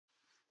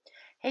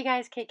Hey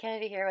guys, Kate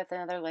Kennedy here with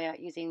another layout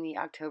using the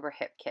October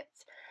Hip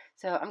Kits.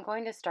 So I'm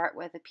going to start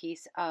with a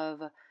piece of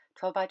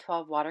 12 by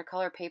 12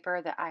 watercolor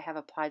paper that I have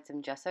applied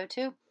some gesso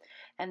to.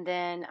 And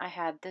then I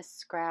had this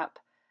scrap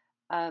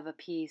of a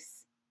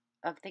piece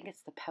of, I think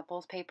it's the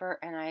Pebbles paper,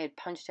 and I had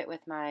punched it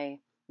with my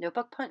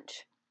notebook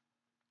punch.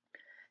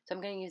 So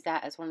I'm going to use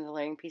that as one of the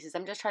layering pieces.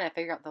 I'm just trying to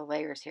figure out the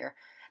layers here.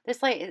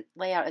 This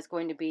layout is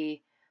going to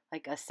be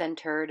like a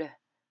centered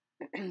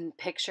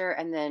picture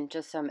and then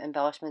just some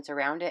embellishments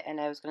around it, and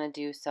I was going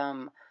to do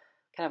some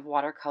kind of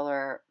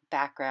watercolor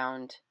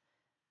background,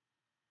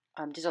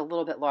 just a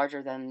little bit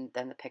larger than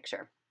the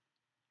picture.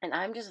 And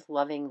I'm just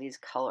loving these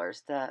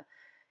colors, the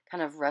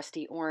kind of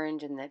rusty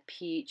orange and the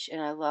peach,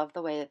 and I love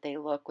the way that they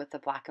look with the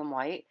black and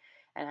white,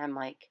 and I'm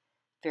like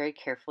very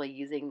carefully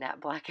using that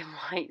black and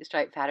white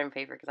striped pattern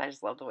paper because I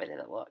just love the way that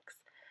it looks.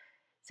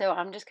 So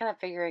I'm just kind of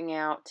figuring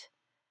out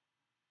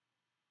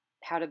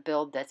how to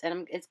build this,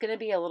 and it's going to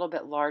be a little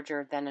bit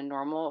larger than a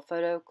normal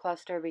photo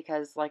cluster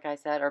because, like I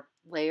said, or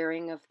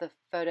layering of the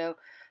photo,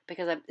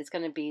 because it's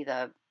going to be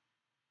the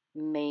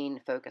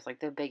main focus, like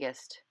the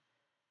biggest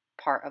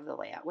part of the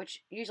layout,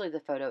 which usually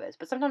the photo is,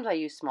 but sometimes I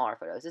use smaller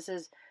photos. This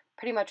is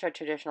pretty much a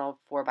traditional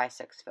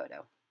 4x6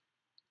 photo,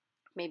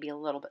 maybe a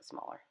little bit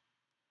smaller.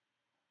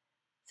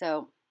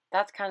 So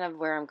that's kind of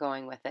where I'm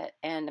going with it,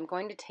 and I'm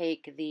going to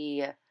take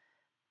the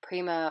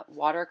Prima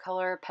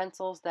watercolor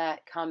pencils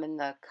that come in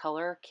the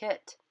color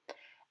kit,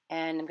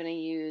 and I'm going to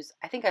use,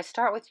 I think I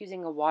start with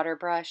using a water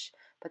brush,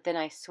 but then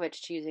I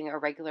switch to using a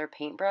regular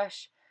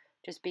paintbrush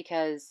just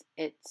because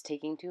it's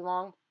taking too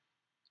long.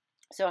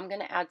 So I'm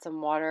going to add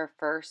some water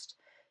first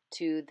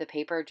to the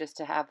paper just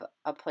to have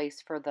a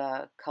place for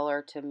the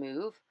color to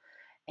move.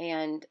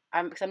 And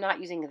because I'm not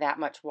using that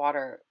much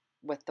water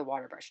with the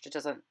water brush, it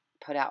doesn't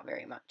put out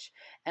very much.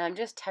 And I'm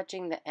just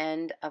touching the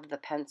end of the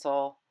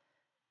pencil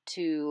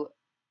to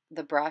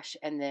the brush,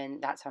 and then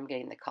that's how I'm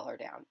getting the color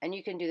down. And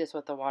you can do this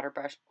with a water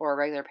brush or a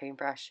regular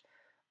paintbrush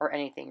or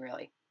anything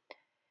really.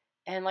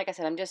 And like I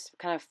said, I'm just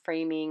kind of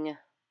framing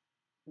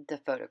the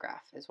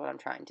photograph is what I'm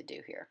trying to do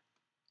here.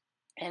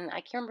 And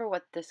I can't remember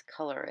what this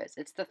color is.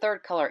 It's the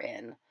third color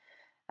in.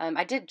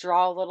 I did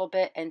draw a little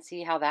bit and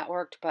see how that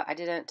worked, but I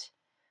didn't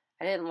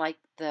like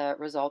the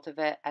result of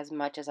it as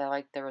much as I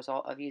liked the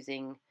result of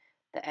using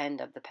the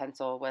end of the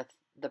pencil with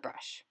the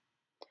brush.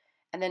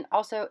 And then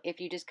also, if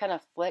you just kind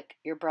of flick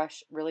your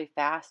brush really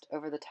fast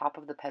over the top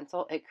of the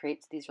pencil, it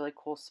creates these really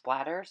cool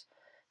splatters.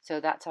 So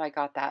that's how I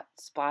got that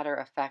splatter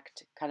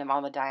effect kind of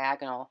on the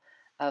diagonal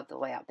of the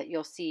layout that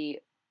you'll see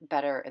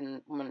better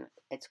when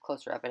it's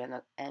closer up in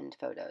the end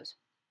photos.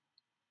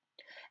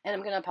 And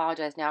I'm going to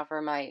apologize now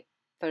for my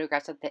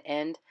photographs at the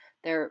end.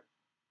 They're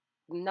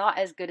not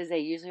as good as they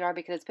usually are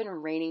because it's been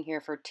raining here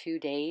for 2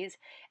 days,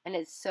 and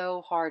it's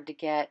so hard to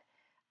get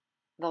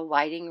the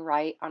lighting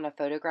right on a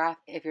photograph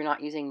if you're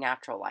not using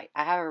natural light.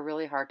 I have a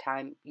really hard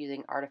time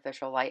using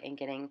artificial light and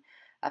getting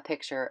a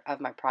picture of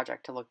my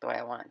project to look the way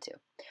I want it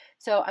to.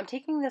 So I'm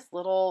taking this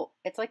little,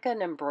 it's like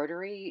an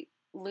embroidery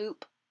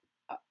loop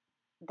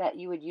that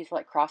you would use for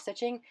like cross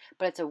stitching,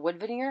 but it's a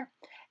wood veneer,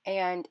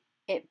 and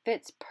it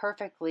fits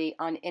perfectly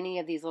on any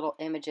of these little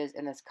images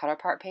in this cut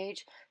apart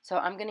page. So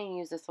I'm going to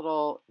use this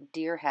little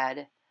deer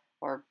head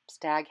or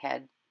stag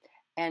head,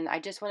 and I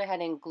just went ahead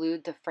and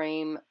glued the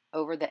frame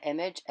over the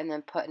image and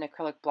then put an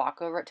acrylic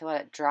block over it to let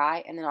it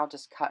dry, and then I'll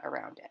just cut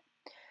around it.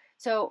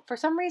 So for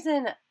some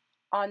reason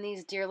on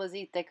these Dear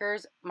Lizzie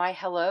thickers, my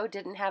hello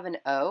didn't have an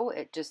O,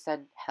 it just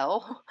said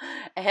hell.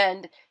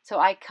 And so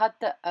I cut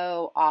the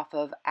O off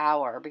of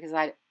our because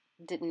I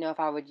didn't know if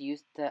I would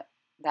use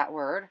that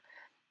word,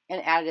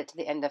 and added it to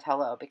the end of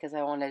hello because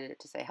I wanted it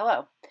to say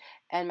hello.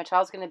 And my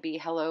child's going to be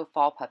Hello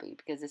Fall Puppy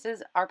because this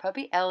is our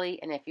puppy Ellie,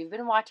 and if you've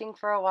been watching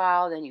for a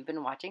while, then you've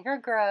been watching her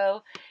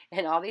grow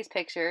in all these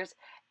pictures,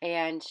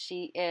 and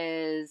she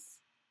is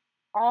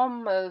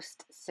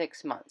almost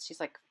 6 months. She's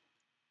like,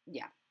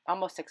 yeah,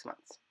 almost 6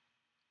 months.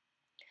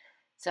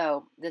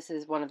 So this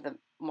is one of the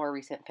more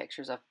recent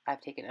pictures I've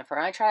taken of her.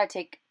 And I try to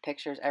take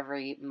pictures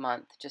every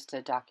month just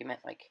to document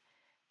like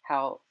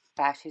how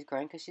fast she's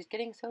growing because she's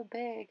getting so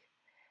big.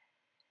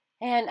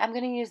 And I'm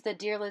going to use the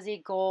Dear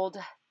Lizzie Gold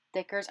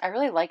thickers. I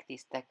really like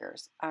these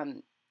thickers.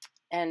 And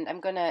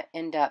I'm going to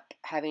end up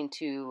having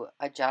to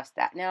adjust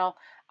that. Now,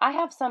 I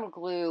have some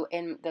glue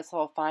in this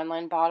little fine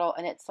line bottle,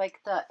 and it's like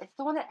it's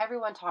the one that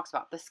everyone talks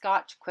about, the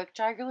Scotch Quick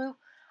Dry Glue.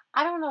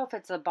 I don't know if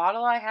it's a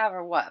bottle I have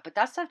or what, but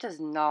that stuff does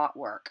not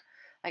work.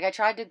 Like I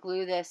tried to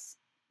glue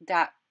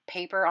that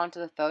paper onto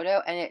the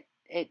photo, and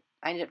I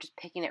ended up just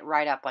picking it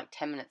right up like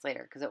 10 minutes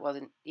later because it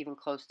wasn't even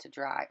close to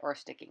dry or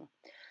sticking.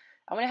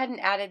 I went ahead and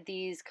added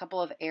these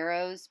couple of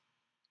arrows.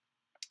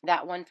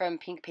 That one from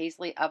Pink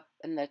Paisley up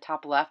in the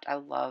top left, I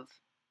love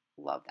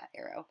that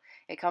arrow.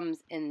 It comes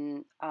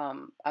in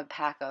a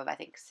pack of, I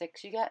think,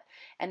 6 you get.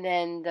 And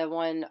then the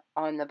one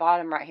on the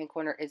bottom right hand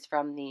corner is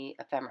from the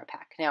ephemera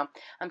pack. Now,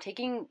 I'm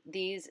taking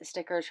these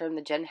stickers from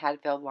the Jen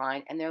Hadfield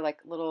line, and they're like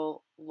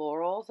little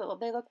laurels that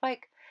they look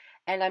like.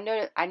 And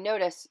I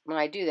notice when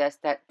I do this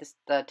that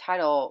the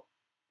title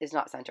is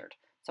not centered.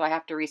 So I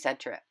have to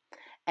recenter it.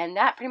 And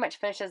that pretty much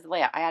finishes the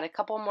layout. I add a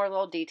couple more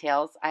little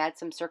details. I add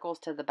some circles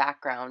to the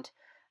background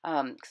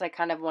because I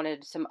kind of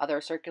wanted some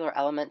other circular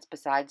elements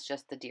besides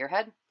just the deer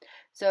head.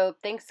 So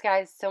thanks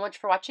guys so much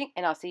for watching,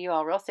 and I'll see you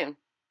all real soon.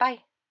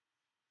 Bye.